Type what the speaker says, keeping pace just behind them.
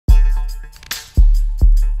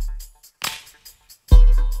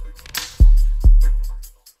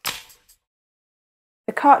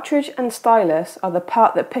The cartridge and stylus are the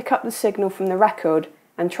part that pick up the signal from the record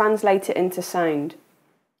and translate it into sound.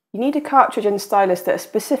 You need a cartridge and stylus that are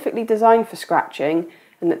specifically designed for scratching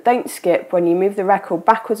and that don't skip when you move the record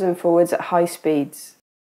backwards and forwards at high speeds.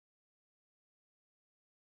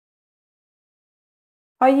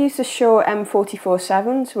 I use the Shure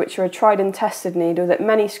M44-7s, which are a tried and tested needle that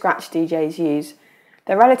many scratch DJs use.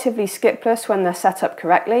 They're relatively skipless when they're set up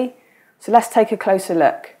correctly, so let's take a closer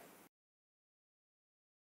look.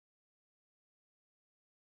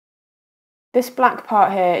 This black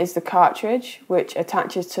part here is the cartridge, which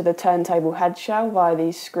attaches to the turntable head shell via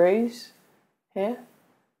these screws here.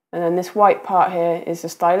 And then this white part here is the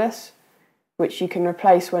stylus, which you can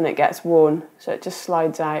replace when it gets worn, so it just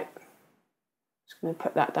slides out. Just going to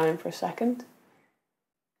put that down for a second.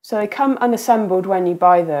 So they come unassembled when you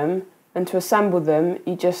buy them, and to assemble them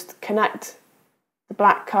you just connect the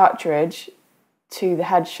black cartridge to the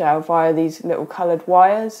head shell via these little coloured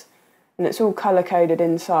wires, and it's all colour coded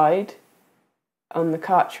inside on the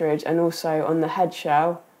cartridge and also on the head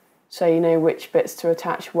shell, so you know which bits to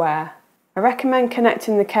attach where. I recommend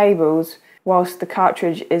connecting the cables whilst the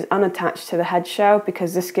cartridge is unattached to the head shell,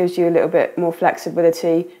 because this gives you a little bit more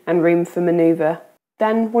flexibility and room for manoeuvre.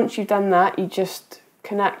 Then once you've done that, you just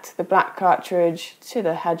connect the black cartridge to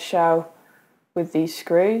the head shell with these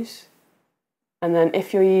screws, and then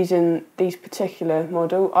if you're using these particular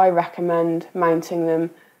model, I recommend mounting them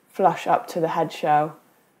flush up to the head shell,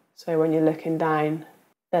 so when you're looking down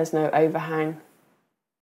there's no overhang.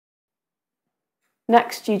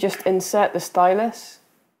 Next you just insert the stylus,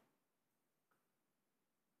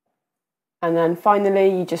 and then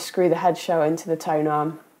finally you just screw the head shell into the tone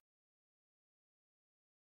arm.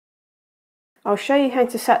 I'll show you how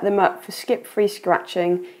to set them up for skip-free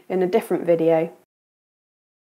scratching in a different video.